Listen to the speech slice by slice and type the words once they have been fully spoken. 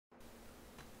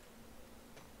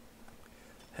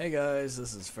Hey guys,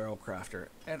 this is Feral Crafter,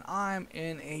 and I'm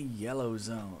in a yellow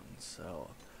zone. So,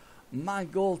 my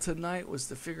goal tonight was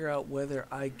to figure out whether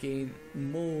I gain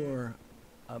more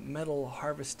metal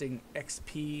harvesting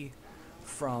XP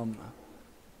from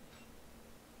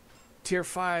tier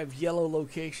 5 yellow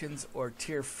locations or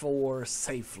tier 4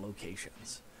 safe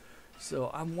locations.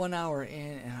 So, I'm 1 hour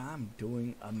in and I'm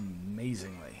doing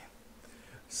amazingly.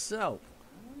 So,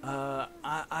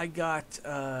 I got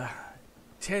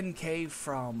 10k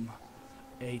from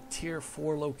a tier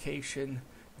 4 location,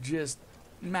 just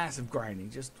massive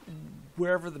grinding. Just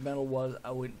wherever the metal was,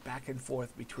 I went back and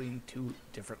forth between two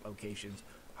different locations.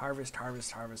 Harvest,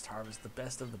 harvest, harvest, harvest, the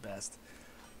best of the best.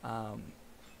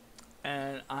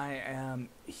 And I am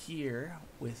here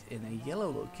within a yellow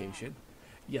location.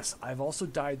 Yes, I've also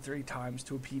died 3 times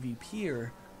to a PvPer,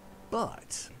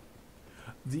 but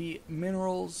the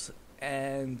minerals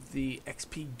and the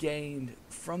XP gained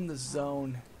from the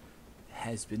zone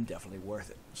has been definitely worth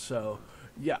it. So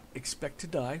yeah, expect to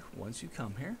die once you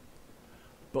come here,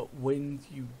 but when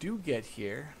you do get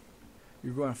here,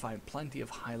 you're going to find plenty of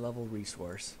high level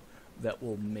resource that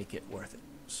will make it worth it.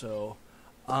 So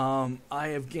I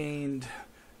have gained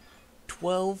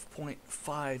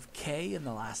 12.5k in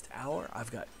the last hour.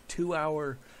 I've got 2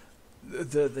 hour,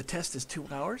 the test is 2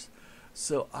 hours.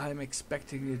 So I'm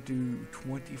expecting to do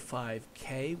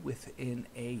 25k within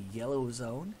a yellow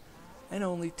zone and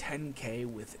only 10k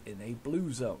within a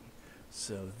blue zone.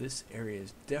 So this area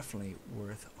is definitely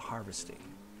worth harvesting.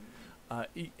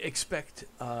 Expect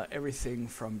everything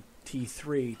from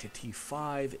T3 to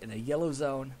T5 in a yellow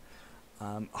zone.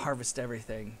 Harvest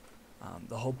everything.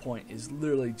 The whole point is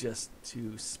literally just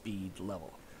to speed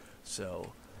level.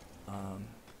 So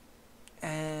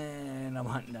and I'm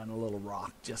hunting down a little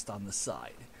rock just on the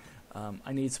side.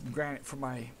 I need some granite for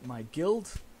my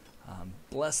guild.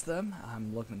 Bless them.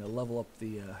 I'm looking to level up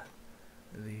the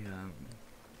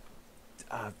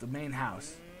main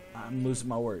house. I'm losing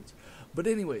my words. But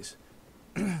anyways,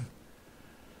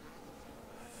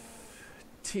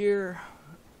 tier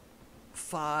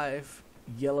 5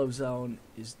 yellow zone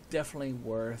is definitely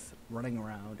worth running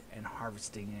around and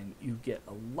harvesting in. You get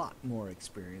a lot more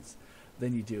experience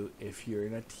than you do if you're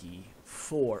in a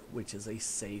T4, which is a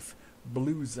safe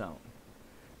blue zone.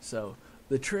 So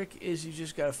the trick is you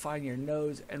just got to find your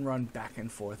nodes and run back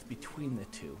and forth between the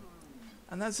two.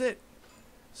 And that's it.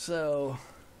 So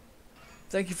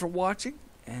thank you for watching,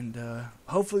 and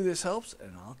hopefully this helps,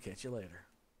 and I'll catch you later.